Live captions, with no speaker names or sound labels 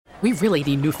We really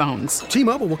need new phones.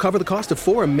 T-Mobile will cover the cost of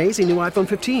 4 amazing new iPhone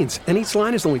 15s, and each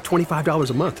line is only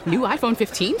 $25 a month. New iPhone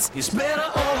 15s? It's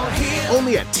better over here.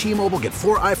 Only at T-Mobile, get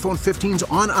 4 iPhone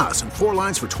 15s on us and 4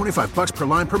 lines for $25 per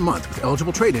line per month with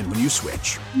eligible trade-in when you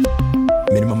switch.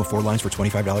 Minimum of 4 lines for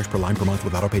 $25 per line per month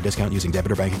with autopay discount using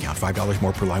debit or bank account. $5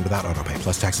 more per line without autopay,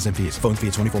 plus taxes and fees. Phone fee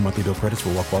at 24 monthly bill credits for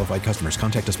well-qualified customers.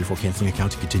 Contact us before canceling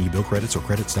account to continue bill credits or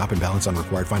credit stop and balance on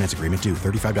required finance agreement due.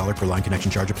 $35 per line connection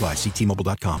charge applies. See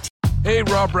T-Mobile.com. Hey,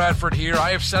 Rob Bradford here. I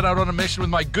have set out on a mission with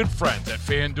my good friends at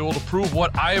FanDuel to prove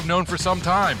what I have known for some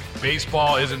time.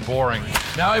 Baseball isn't boring.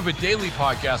 Now I have a daily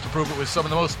podcast to prove it with some of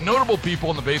the most notable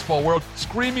people in the baseball world,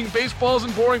 screaming baseball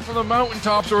isn't boring from the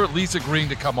mountaintops, or at least agreeing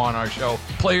to come on our show.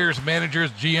 Players,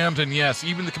 managers, GMs, and yes,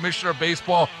 even the commissioner of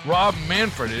baseball, Rob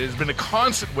Manfred. It has been a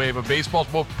constant wave of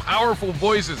baseball's most powerful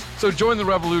voices. So join the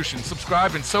revolution.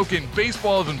 Subscribe and soak in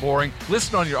Baseball Isn't Boring.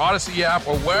 Listen on your Odyssey app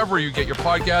or wherever you get your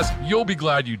podcast. You'll be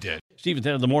glad you did. Steve and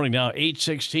Ted in the morning now,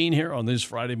 8:16 here on this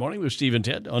Friday morning with Steve and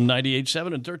Ted on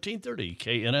 98.7 and 1330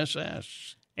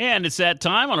 KNSS. And it's that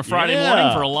time on a Friday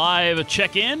morning for a live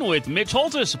check-in with Mitch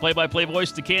Holthus, play-by-play voice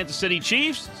of the Kansas City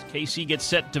Chiefs. KC gets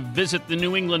set to visit the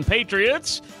New England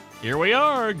Patriots. Here we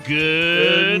are.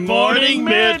 Good morning,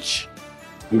 Mitch.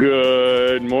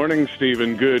 Good morning,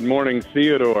 Stephen. Good morning,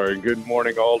 Theodore. Good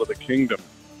morning, all of the kingdom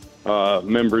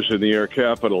members in the Air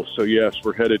Capital. So, yes,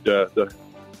 we're headed to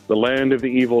the land of the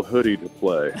evil hoodie to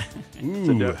play.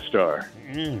 The Death Star.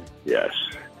 Yes.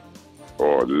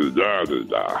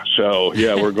 So,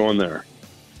 yeah, we're going there.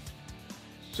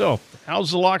 So,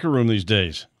 how's the locker room these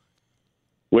days?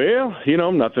 Well,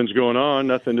 nothing's going on.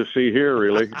 Nothing to see here,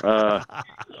 really.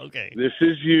 Okay. This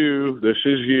is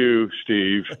you,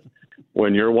 Steve,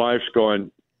 when your wife's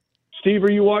going, Steve,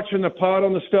 are you watching the pot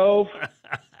on the stove?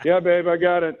 Yeah, babe, I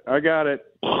got it.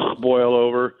 Boil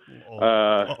over.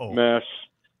 Mess.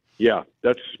 Yeah,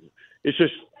 it's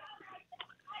just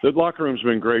the locker room's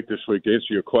been great this week, to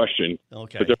answer your question.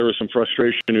 Okay. But there was some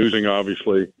frustration oozing,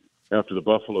 obviously, after the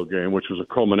Buffalo game, which was a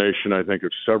culmination, I think,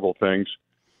 of several things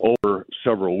over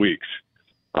several weeks.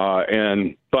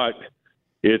 But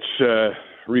it's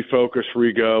refocus,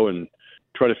 re-go, and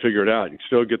try to figure it out. You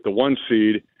still get the 1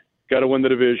 seed, got to win the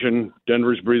division.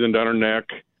 Denver's breathing down our neck.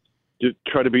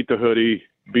 Try to beat the hoodie,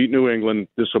 beat New England.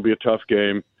 This will be a tough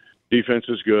game. Defense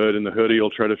is good, and the hoodie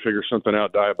will try to figure something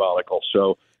out diabolical.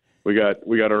 So we got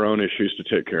our own issues to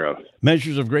take care of.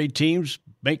 Measures of great teams,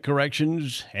 make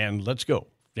corrections, and let's go.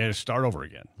 Yeah, start over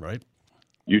again, right?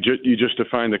 You just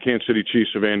defined the Kansas City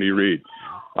Chiefs of Andy Reid.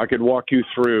 I could walk you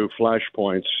through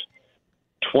flashpoints.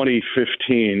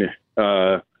 2015,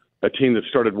 a team that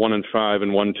started 1-5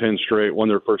 and won 10 straight, won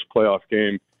their first playoff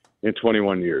game in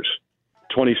 21 years.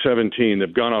 2017,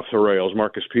 they've gone off the rails.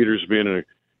 Marcus Peters being a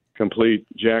complete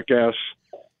jackass.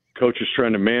 Coach is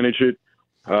trying to manage it.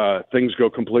 Things go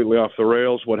completely off the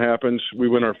rails. What happens? We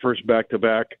win our first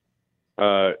back-to-back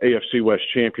AFC West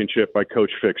championship by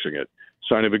coach fixing it.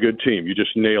 Sign of a good team. You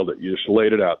just nailed it. You just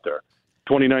laid it out there.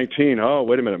 2019, oh,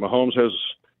 wait a minute. Mahomes has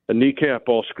a kneecap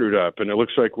all screwed up, and it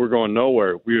looks like we're going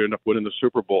nowhere. We end up winning the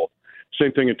Super Bowl.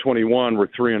 Same thing in 21. We're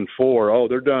 3-4. Oh,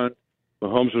 they're done.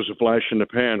 Mahomes was a flash in the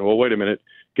pan. Well, wait a minute.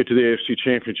 Get to the AFC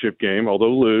championship game, although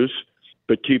lose,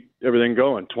 but keep everything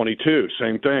going. 22,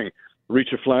 same thing.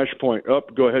 Reach a flashpoint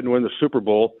up, go ahead and win the Super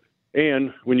Bowl.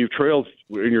 And when you trailed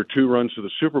in your 2 runs to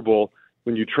the Super Bowl,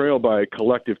 when you trail by a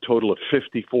collective total of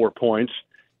 54 points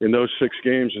in those 6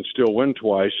 games and still win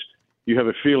twice, you have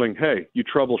a feeling, hey, you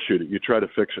troubleshoot it. You try to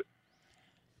fix it.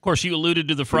 Of course, you alluded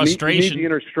to the frustration. You need the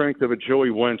inner strength of a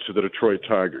Joey Wentz of the Detroit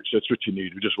Tigers. That's what you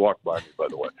need. Who just walked by me, by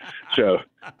the way. So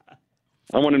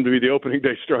I want him to be the opening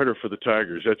day starter for the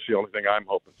Tigers. That's the only thing I'm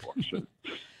hoping for. So.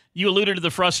 You alluded to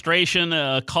the frustration,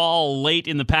 a call late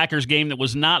in the Packers game that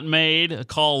was not made, a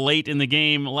call late in the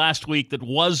game last week that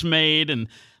was made, and a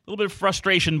little bit of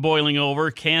frustration boiling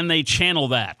over. Can they channel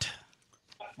that?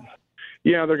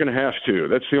 Yeah, they're going to have to.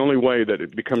 That's the only way that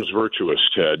it becomes virtuous,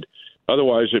 Ted.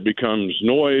 Otherwise, it becomes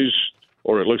noise,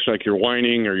 or it looks like you're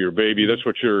whining or your baby. That's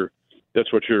what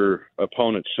your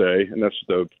opponents say, and that's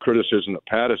the criticism that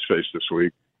Pat has faced this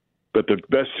week. But the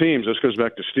best teams, this goes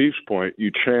back to Steve's point,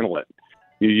 you channel it.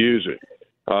 You use it,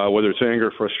 whether it's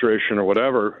anger, frustration, or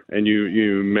whatever, and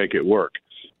you make it work.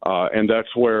 And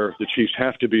that's where the Chiefs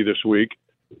have to be this week,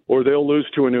 or they'll lose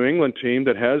to a New England team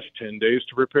that has 10 days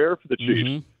to prepare for the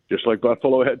Chiefs, just like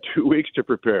Buffalo had 2 weeks to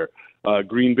prepare.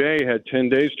 Green Bay had 10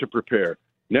 days to prepare.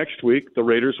 Next week, the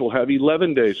Raiders will have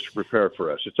 11 days to prepare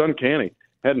for us. It's uncanny.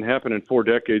 Hadn't happened in 4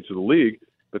 decades of the league,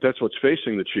 but that's what's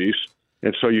facing the Chiefs.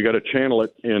 And so you got to channel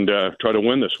it and try to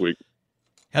win this week.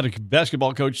 Had a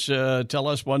basketball coach tell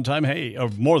us one time, hey, or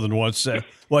more than once,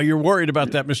 well, you're worried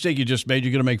about that mistake you just made.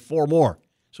 You're going to make 4 more.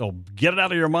 So get it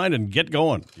out of your mind and get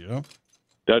going. You know?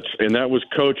 That was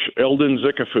Coach Eldon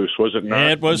Zickafus, was it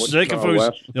not? It was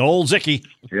Zickafus, old Zicky.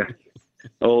 Yeah,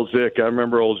 old Zick. I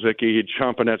remember old Zicky. He'd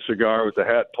chomping that cigar with the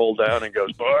hat pulled down and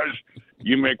goes, "Boys,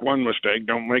 you make one mistake,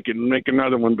 don't make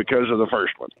another one because of the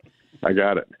first one." I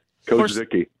got it, Coach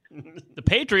Zicky. The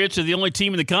Patriots are the only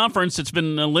team in the conference that's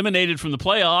been eliminated from the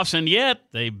playoffs, and yet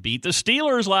they beat the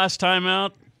Steelers last time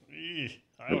out.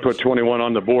 They put 21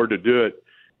 on the board to do it.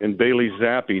 And Bailey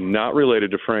Zappi, not related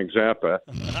to Frank Zappa,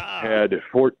 had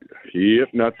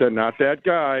not that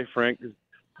guy,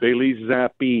 Bailey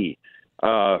Zappi.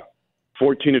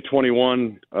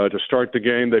 14-21 to start the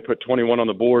game. They put 21 on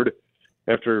the board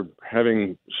after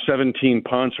having 17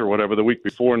 punts or whatever the week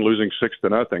before and losing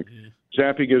 6-0.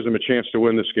 Zappi gives them a chance to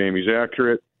win this game. He's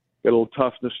accurate, got a little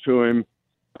toughness to him,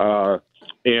 and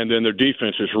then their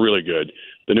defense is really good.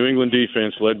 The New England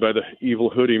defense, led by the evil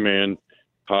hoodie man,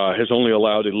 has only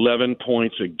allowed 11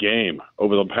 points a game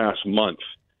over the past month,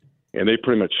 and they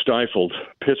pretty much stifled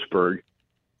Pittsburgh.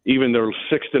 Even their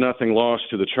 6-0 loss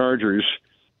to the Chargers,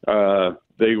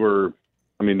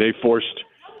 they forced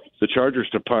the Chargers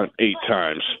to punt 8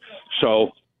 times.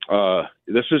 So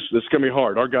this is going to be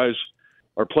hard. Our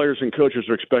players and coaches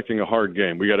are expecting a hard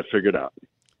game. We got to figure it out.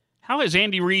 How has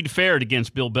Andy Reid fared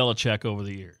against Bill Belichick over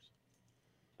the years?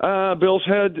 Bill's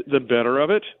had the better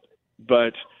of it,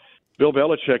 but Bill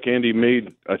Belichick,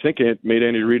 made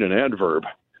Andy Reid an adverb,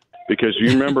 because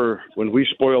you remember when we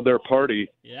spoiled their party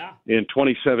in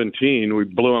 2017, we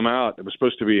blew them out. It was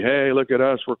supposed to be, hey, look at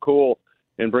us, we're cool,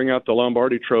 and bring out the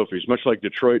Lombardi trophies, much like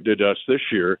Detroit did us this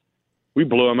year. We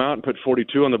blew them out and put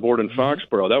 42 on the board in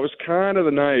Foxborough. That was kind of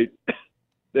the night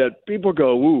that people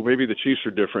go, ooh, maybe the Chiefs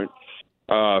are different.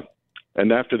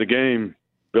 And after the game,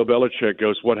 Bill Belichick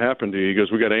goes, what happened to you? He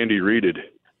goes, we got Andy Reided.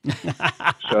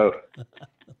 So...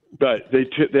 But they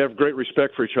have great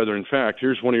respect for each other. In fact,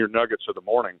 here's one of your nuggets of the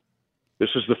morning. This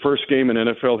is the first game in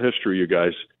NFL history, you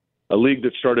guys, a league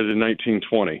that started in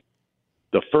 1920.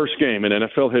 The first game in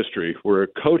NFL history where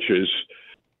coaches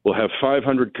will have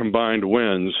 500 combined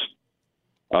wins,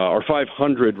 or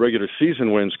 500 regular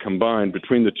season wins combined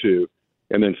between the two,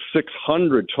 and then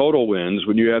 600 total wins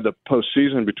when you add the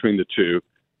postseason between the two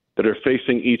that are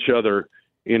facing each other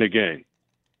in a game.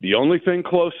 The only thing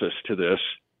closest to this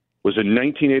was in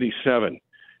 1987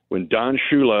 when Don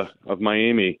Shula of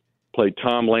Miami played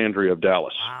Tom Landry of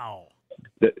Dallas. Wow.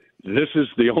 This is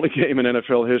the only game in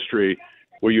NFL history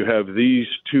where you have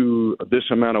this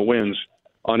amount of wins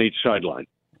on each sideline.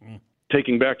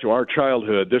 Taking back to our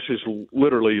childhood, this is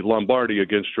literally Lombardi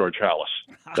against George Halas.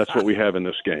 That's what we have in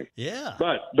this game. Yeah.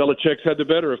 But Belichick's had the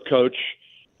better of Coach,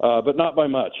 but not by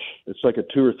much. It's like a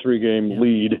 2 or 3 game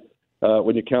lead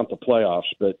when you count the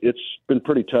playoffs, but it's been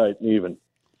pretty tight and even.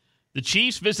 The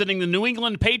Chiefs visiting the New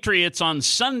England Patriots on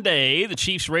Sunday. The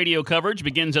Chiefs radio coverage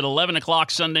begins at 11 o'clock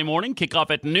Sunday morning,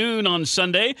 kickoff at noon on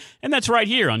Sunday, and that's right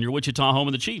here on your Wichita home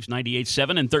of the Chiefs, 98.7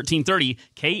 and 1330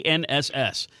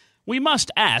 KNSS. We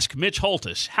must ask Mitch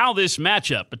Holthus how this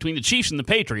matchup between the Chiefs and the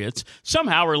Patriots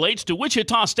somehow relates to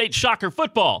Wichita State Shocker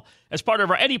football as part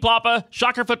of our Eddie Plapa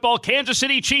Shocker Football Kansas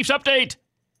City Chiefs update.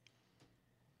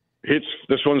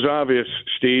 This one's obvious,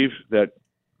 Steve, that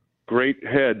great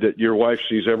head that your wife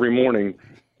sees every morning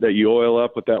that you oil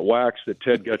up with that wax that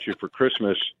Ted got you for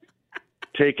Christmas.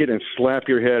 Take it and slap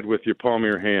your head with your palm of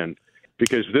your hand,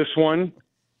 because this one,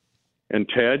 and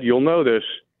Ted, you'll know this,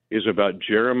 is about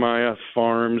Jeremiah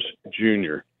Farms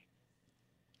Jr.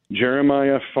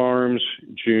 Jeremiah Farms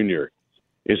Jr.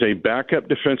 is a backup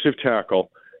defensive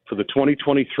tackle for the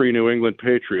 2023 New England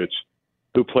Patriots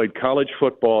who played college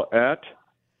football at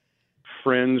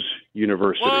Friends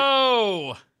University.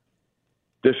 Whoa!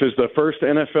 This is the first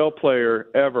NFL player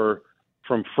ever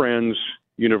from Friends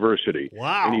University.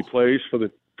 Wow. And he plays for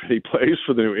the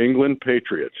New England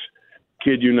Patriots.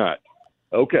 Kid you not.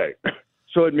 Okay.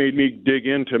 So it made me dig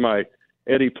into my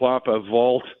Eddie Plapa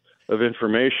vault of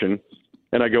information,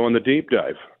 and I go on the deep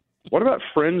dive. What about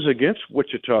Friends against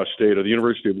Wichita State, or the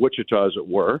University of Wichita as it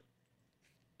were?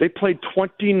 They played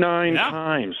 29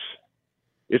 times.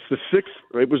 It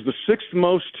was the sixth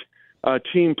most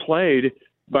team played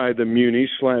by the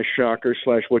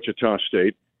Muni/Shocker/Wichita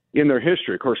State in their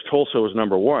history. Of course, Tulsa was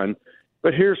number 1.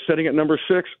 But here, sitting at number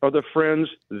 6, are the Friends,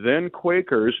 then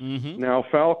Quakers, now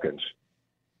Falcons.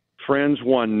 Friends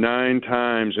won 9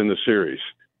 times in the series.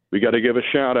 We got to give a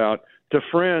shout-out to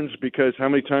Friends, because how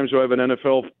many times do I have an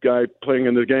NFL guy playing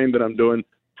in the game that I'm doing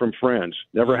from Friends?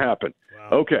 Never happened.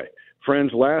 Wow. Okay.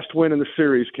 Friends' last win in the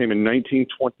series came in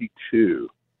 1922.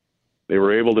 They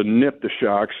were able to nip the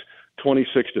Shocks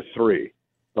 26-3.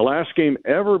 The last game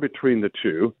ever between the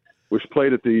two was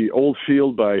played at the old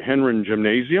field by Henrin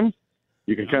Gymnasium.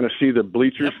 You can kind of see the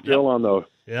bleachers still on the,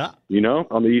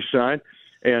 on the east side.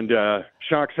 And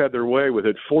Sharks had their way with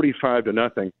it,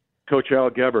 45-0. Coach Al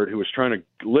Gebert, who was trying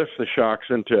to lift the Sharks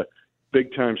into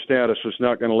big-time status, was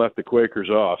not going to let the Quakers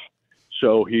off.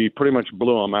 So he pretty much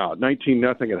blew them out, 19-0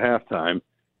 at halftime.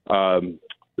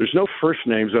 There's no first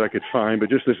names that I could find, but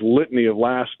just this litany of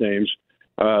last names.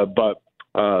 But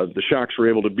the Sharks were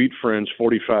able to beat Friends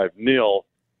 45-0,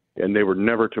 and they were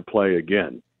never to play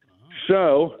again.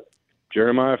 So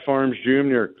Jeremiah Farms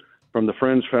Jr. from the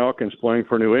Friends Falcons playing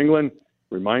for New England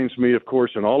reminds me, of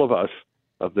course, and all of us,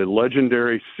 of the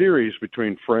legendary series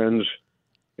between Friends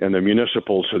and the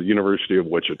Municipals at the University of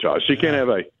Wichita. So you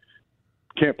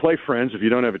can't play Friends if you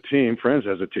don't have a team. Friends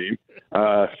has a team.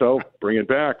 So bring it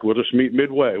back. We'll just meet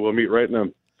midway. We'll meet right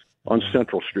on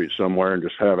Central Street somewhere and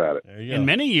just have at it. In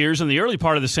many years, in the early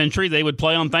part of the century, they would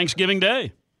play on Thanksgiving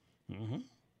Day. Mm-hmm.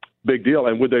 Big deal.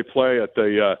 And would they play at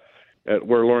the at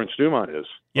where Lawrence Dumont is?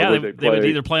 Yeah, they would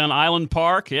either play on Island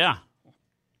Park. Yeah.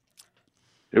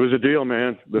 It was a deal,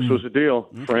 man. This was a deal.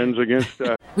 Friends against...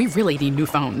 We really need new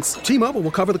phones. T-Mobile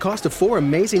will cover the cost of 4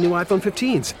 amazing new iPhone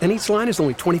 15s, and each line is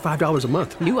only $25 a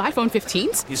month. New iPhone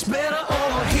 15s? It's better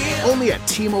over here. Only at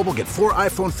T-Mobile, get 4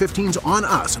 iPhone 15s on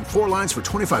us and 4 lines for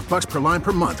 $25 per line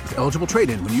per month with eligible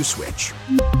trade-in when you switch.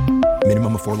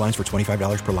 Minimum of 4 lines for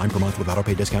 $25 per line per month with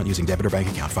autopay discount using debit or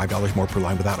bank account. $5 more per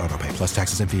line without autopay, plus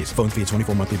taxes and fees. Phone fee at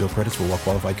 24 monthly bill credits for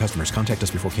well-qualified customers. Contact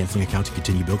us before canceling account to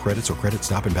continue bill credits or credit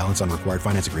stop and balance on required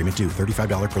finance agreement due.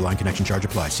 $35 per line connection charge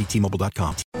applies. See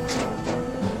T-Mobile.com.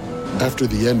 After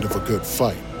the end of a good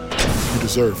fight, you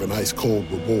deserve an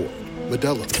ice-cold reward.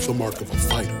 Modelo is the mark of a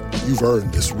fighter. You've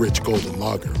earned this rich golden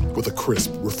lager with a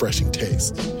crisp, refreshing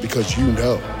taste. Because you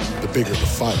know, the bigger the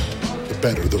fight, the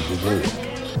better the reward.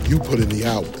 You put in the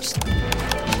hours,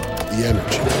 the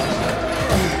energy,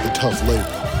 the tough labor.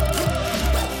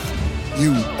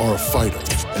 You are a fighter,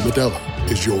 and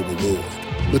Modelo is your reward.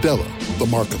 Modelo, the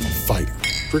mark of a fighter.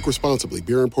 Drink responsibly.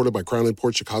 Beer imported by Crown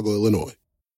Imports, Chicago, Illinois.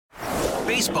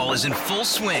 Baseball is in full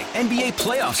swing. NBA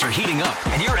playoffs are heating up,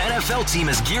 and your NFL team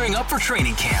is gearing up for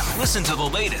training camp. Listen to the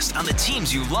latest on the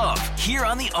teams you love here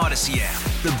on the Odyssey app.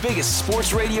 The biggest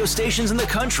sports radio stations in the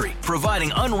country,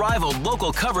 providing unrivaled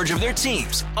local coverage of their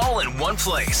teams, all in one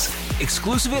place.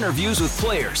 Exclusive interviews with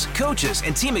players, coaches,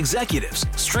 and team executives,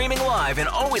 streaming live and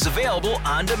always available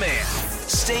on demand.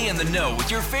 Stay in the know with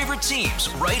your favorite teams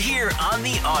right here on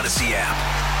the Odyssey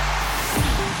app.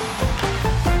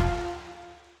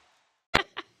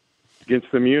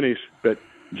 Against the Munis, but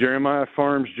Jeremiah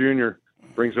Farms Jr.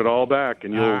 brings it all back,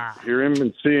 and you'll hear him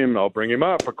and see him. I'll bring him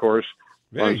up, of course,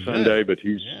 on Sunday, but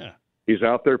he's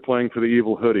out there playing for the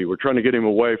evil hoodie. We're trying to get him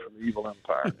away from the evil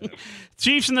empire.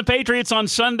 Chiefs and the Patriots on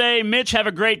Sunday. Mitch, have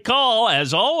a great call.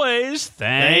 As always,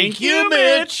 thank you,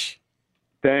 Mitch.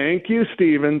 Thank you,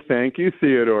 Stephen. Thank you,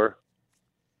 Theodore.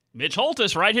 Mitch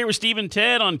Holthus right here with Stephen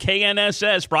Ted on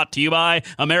KNSS, brought to you by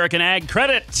American Ag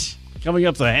Credit. Coming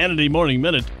up, the Hannity Morning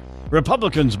Minute.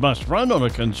 Republicans must run on a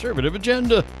conservative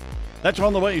agenda. That's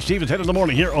on the way. Stephen Ted in the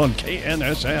morning here on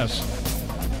KNSS.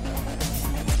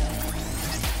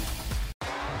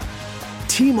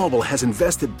 T-Mobile has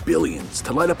invested billions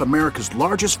to light up America's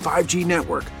largest 5G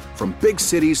network, from big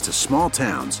cities to small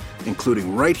towns,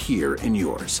 including right here in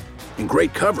yours. And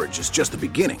great coverage is just the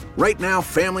beginning. Right now,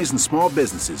 families and small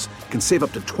businesses can save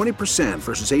up to 20%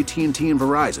 versus AT&T and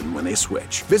Verizon when they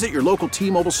switch. Visit your local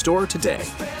T-Mobile store today.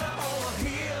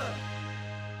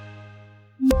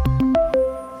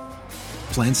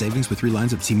 Plan savings with 3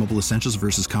 lines of T-Mobile Essentials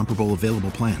versus comparable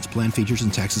available plans. Plan features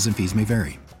and taxes and fees may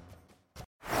vary.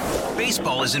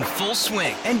 Baseball is in full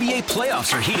swing. NBA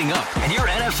playoffs are heating up, and your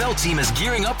NFL team is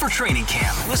gearing up for training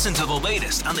camp. Listen to the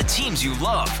latest on the teams you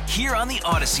love here on the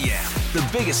Odyssey app. The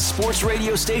biggest sports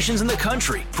radio stations in the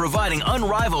country, providing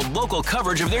unrivaled local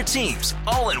coverage of their teams,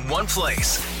 all in one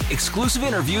place. Exclusive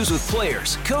interviews with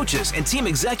players, coaches, and team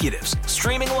executives,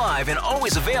 streaming live and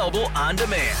always available on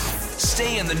demand.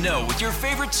 Stay in the know with your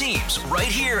favorite teams right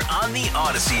here on the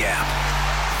Odyssey app.